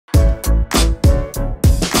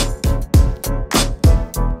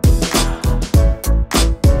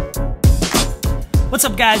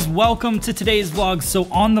What's up guys, welcome to today's vlog. So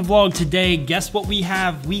on the vlog today, guess what we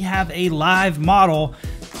have? We have a live model.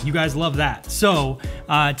 You guys love that. So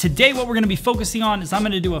today what we're gonna be focusing on is I'm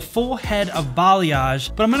gonna do a full head of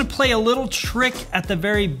balayage, but I'm gonna play a little trick at the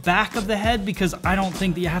very back of the head because I don't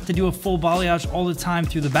think that you have to do a full balayage all the time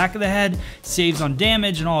through the back of the head. Saves on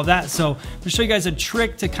damage and all of that. So I'm gonna show you guys a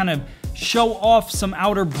trick to kind of show off some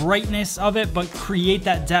outer brightness of it, but create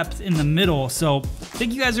that depth in the middle. So I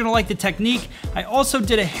think you guys are gonna like the technique. I also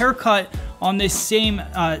did a haircut on this same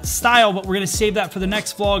style, but we're gonna save that for the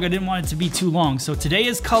next vlog. I didn't want it to be too long. So today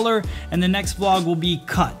is color and the next vlog will be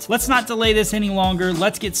cut. Let's not delay this any longer.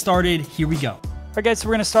 Let's get started. Here we go. All right guys, so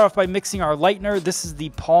we're gonna start off by mixing our lightener. This is the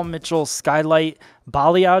Paul Mitchell Skylight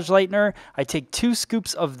Balayage lightener. I take 2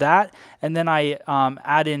 scoops of that and then I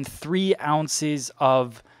add in 3 ounces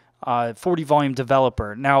of 40 volume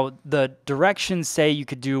developer. Now the directions say you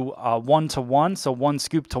could do 1-to-1, so 1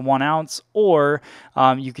 scoop to 1 ounce, or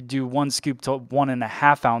you could do 1 scoop to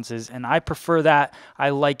 1.5 ounces. And I prefer that.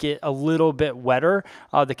 I like it a little bit wetter,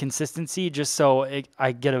 the consistency, just so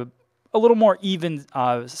I get a little more even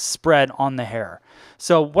spread on the hair.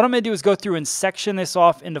 So what I'm gonna do is go through and section this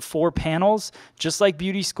off into 4 panels, just like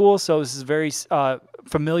beauty school. So this is very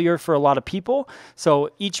familiar for a lot of people. So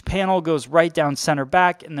each panel goes right down center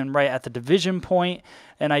back and then right at the division point,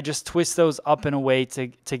 and I just twist those up in a way to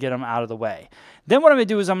get them out of the way. Then what I'm gonna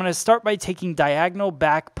do is I'm gonna start by taking diagonal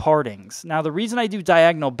back partings. Now the reason I do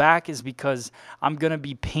diagonal back is because I'm gonna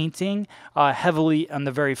be painting heavily on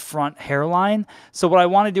the very front hairline. So what I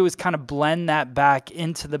wanna do is kind of blend that back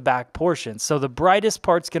into the back portion. So the brightest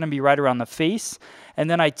part's gonna be right around the face, and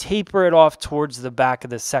then I taper it off towards the back of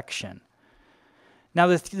the section. Now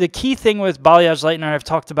the key thing with balayage lightener, I've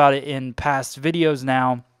talked about it in past videos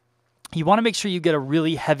now, you want to make sure you get a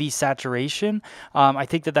really heavy saturation. I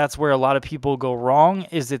think that that's where a lot of people go wrong,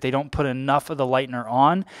 is that they don't put enough of the lightener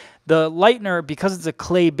on. The lightener, because it's a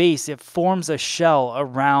clay base, it forms a shell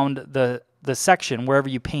around the section wherever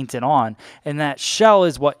you paint it on, and that shell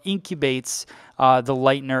is what incubates the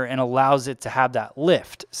lightener and allows it to have that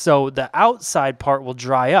lift. So the outside part will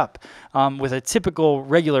dry up. With a typical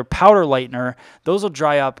regular powder lightener, those will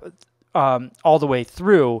dry up all the way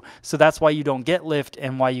through, so that's why you don't get lift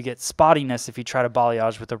and why you get spottiness if you try to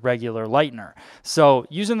balayage with a regular lightener. So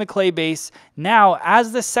using the clay base, now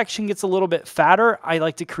as the section gets a little bit fatter, I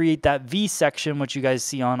like to create that V section, which you guys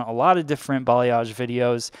see on a lot of different balayage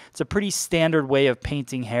videos. It's a pretty standard way of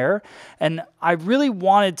painting hair, and I really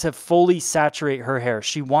wanted to fully saturate her hair.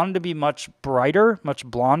 She wanted to be much brighter, much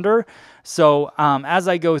blonder. So as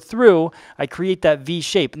I go through, I create that V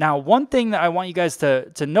shape. Now, one thing that I want you guys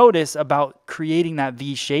to notice about creating that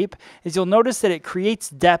V shape is you'll notice that it creates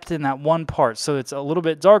depth in that one part. So it's a little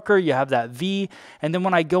bit darker, you have that V, and then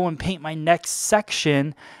when I go and paint my next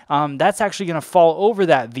section, that's actually gonna fall over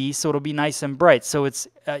that V, so it'll be nice and bright. So it's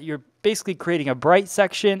you're basically creating a bright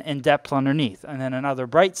section and depth underneath, and then another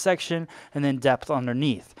bright section and then depth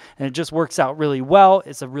underneath. And it just works out really well.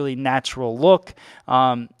 It's a really natural look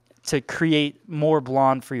to create more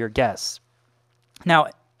blonde for your guests. Now,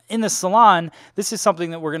 in the salon, this is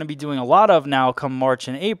something that we're going to be doing a lot of now come March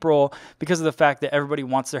and April because of the fact that everybody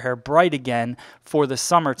wants their hair bright again for the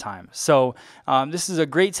summertime. So this is a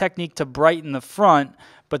great technique to brighten the front,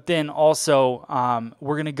 but then also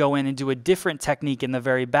we're going to go in and do a different technique in the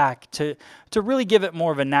very back to really give it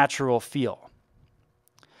more of a natural feel.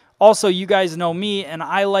 Also, you guys know me, and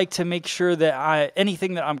I like to make sure that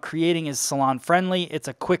anything that I'm creating is salon friendly. It's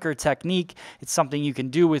a quicker technique. It's something you can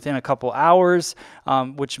do within a couple hours,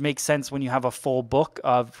 which makes sense when you have a full book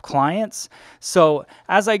of clients. So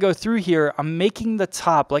as I go through here, I'm making the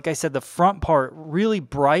top, like I said, the front part really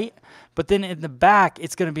bright, but then in the back,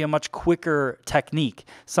 it's going to be a much quicker technique,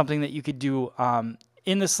 something that you could do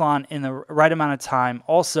in the salon in the right amount of time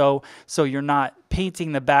also, so you're not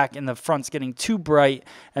painting the back and the front's getting too bright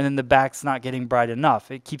and then the back's not getting bright enough.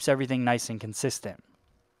 It keeps everything nice and consistent.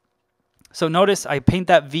 So notice I paint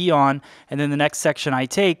that V on, and then the next section I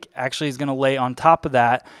take actually is going to lay on top of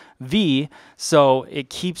that V, so it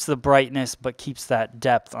keeps the brightness but keeps that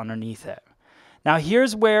depth underneath it. Now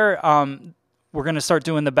here's where we're going to start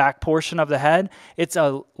doing the back portion of the head. It's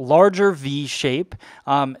a larger V shape.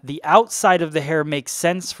 The outside of the hair makes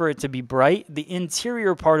sense for it to be bright. The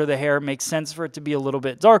interior part of the hair makes sense for it to be a little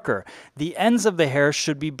bit darker. The ends of the hair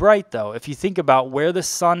should be bright though. If you think about where the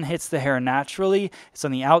sun hits the hair naturally, it's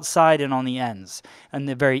on the outside and on the ends. And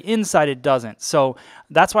the very inside it doesn't. So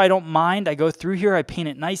that's why I don't mind. I go through here, I paint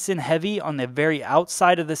it nice and heavy on the very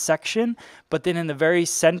outside of the section, but then in the very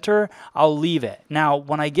center, I'll leave it. Now,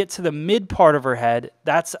 when I get to the mid part of of her head.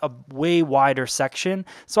 That's a way wider section,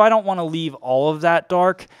 so I don't want to leave all of that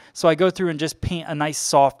dark. So I go through and just paint a nice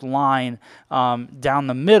soft line down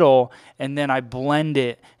the middle, and then I blend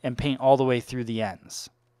it and paint all the way through the ends.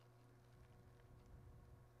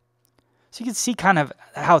 So you can see kind of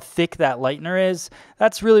how thick that lightener is.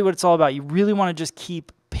 That's really what it's all about. You really want to just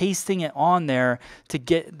keep pasting it on there to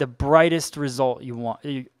get the brightest result you want,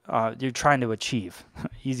 you're trying to achieve.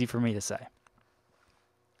 Easy for me to say.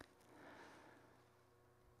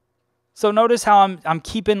 So notice how I'm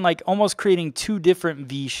keeping, like, almost creating two different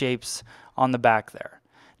V shapes on the back there.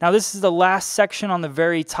 Now this is the last section on the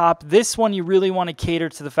very top. This one you really want to cater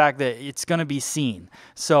to the fact that it's going to be seen.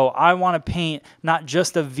 So I want to paint not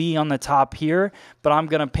just a V on the top here, but I'm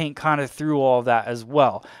going to paint kind of through all of that as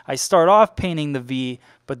well. I start off painting the V,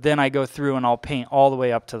 but then I go through and I'll paint all the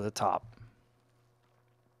way up to the top.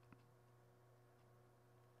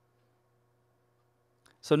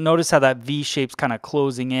 So notice how that V shape's kind of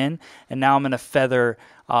closing in, and now I'm going to feather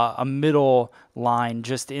a middle line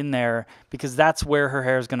just in there because that's where her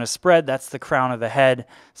hair is going to spread. That's the crown of the head,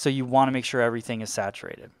 so you want to make sure everything is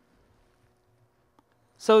saturated.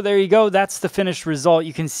 So there you go. That's the finished result.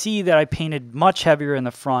 You can see that I painted much heavier in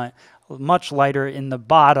the front, much lighter in the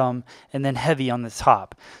bottom, and then heavy on the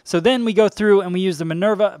top. So then we go through and we use the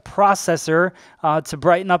Minerva processor to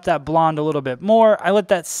brighten up that blonde a little bit more. I let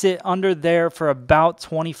that sit under there for about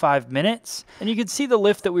 25 minutes, and you can see the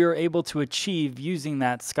lift that we were able to achieve using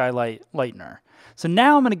that Skylight lightener. So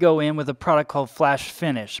now I'm going to go in with a product called Flash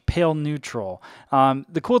Finish, Pale Neutral.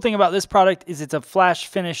 The cool thing about this product is it's a flash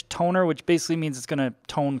finish toner, which basically means it's going to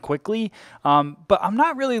tone quickly. But I'm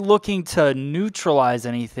not really looking to neutralize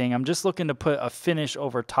anything. I'm just looking to put a finish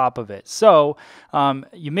over top of it. So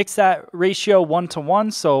you mix that ratio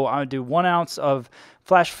 1:1. So I would do 1 ounce of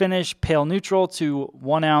Flash Finish Pale Neutral to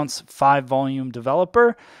 1 ounce 5 volume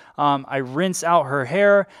developer. I rinse out her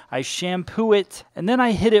hair, I shampoo it, and then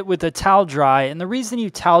I hit it with a towel dry. And the reason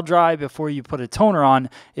you towel dry before you put a toner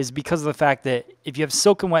on is because of the fact that if you have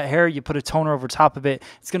soaking wet hair, you put a toner over top of it,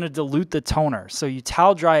 it's going to dilute the toner. So you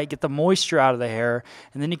towel dry it, get the moisture out of the hair,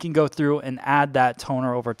 and then you can go through and add that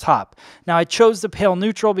toner over top. Now I chose the Pale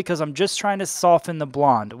Neutral because I'm just trying to soften the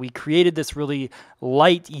blonde. We created this really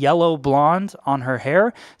light yellow blonde on her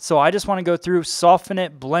hair, so I just want to go through, soften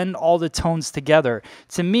it, blend all the tones together.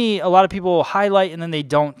 To me, a lot of people will highlight and then they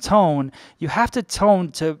don't tone. You have to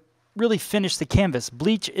tone to really finish the canvas.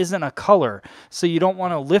 Bleach isn't a color, so you don't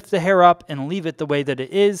want to lift the hair up and leave it the way that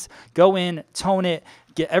it is. Go in, tone it,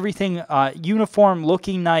 get everything uniform,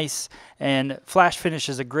 looking nice, and Flash Finish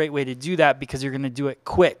is a great way to do that because you're going to do it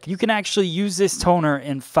quick. You can actually use this toner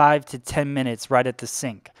in 5 to 10 minutes right at the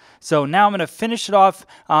sink. So now I'm going to finish it off.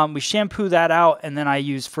 We shampoo that out, and then I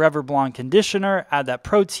use Forever Blonde conditioner, add that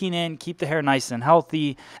protein in, keep the hair nice and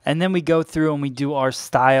healthy, and then we go through and we do our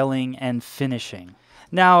styling and finishing.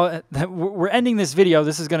 Now, we're ending this video.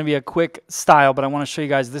 This is going to be a quick style, but I want to show you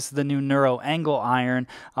guys, this is the new Neuro Angle Iron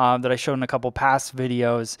that I showed in a couple past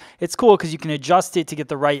videos. It's cool because you can adjust it to get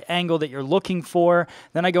the right angle that you're looking for.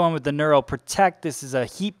 Then I go in with the Neuro Protect. This is a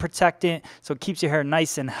heat protectant, so it keeps your hair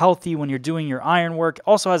nice and healthy when you're doing your iron work.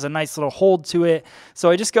 Also has a nice little hold to it. So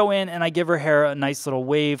I just go in and I give her hair a nice little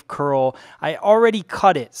wave curl. I already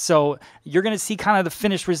cut it, so you're going to see kind of the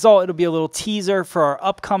finished result. It'll be a little teaser for our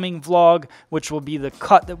upcoming vlog, which will be the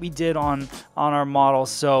cut that we did on our model.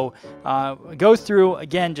 So go through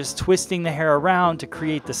again, just twisting the hair around to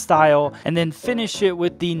create the style, and then finish it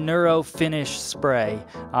with the Neuro Finish spray.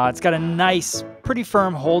 It's got a nice, pretty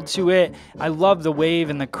firm hold to it. I love the wave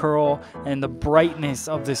and the curl and the brightness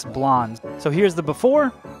of this blonde. So here's the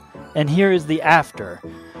before, and here is the after.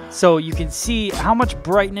 So you can see how much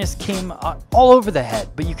brightness came all over the head,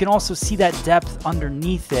 but you can also see that depth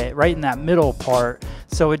underneath it, right in that middle part.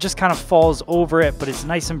 So it just kind of falls over it, but it's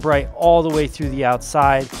nice and bright all the way through the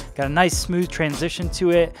outside. Got a nice smooth transition to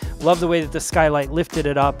it. Love the way that the skylight lifted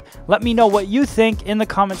it up. Let me know what you think in the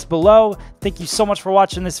comments below. Thank you so much for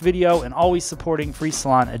watching this video and always supporting free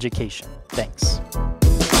salon education. Thanks.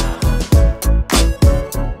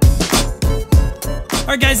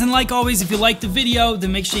 Alright guys, and like always, if you liked the video,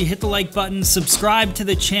 then make sure you hit the like button, subscribe to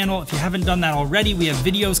the channel if you haven't done that already. We have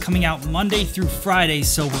videos coming out Monday through Friday,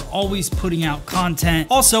 so we're always putting out content.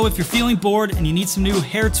 Also, if you're feeling bored and you need some new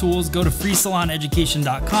hair tools, go to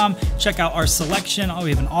freesaloneducation.com, check out our selection. We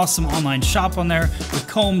have an awesome online shop on there with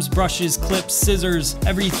combs, brushes, clips, scissors,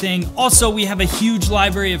 everything. Also, we have a huge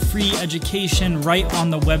library of free education right on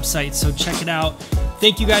the website, so check it out.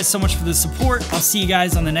 Thank you guys so much for the support. I'll see you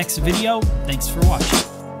guys on the next video. Thanks for watching.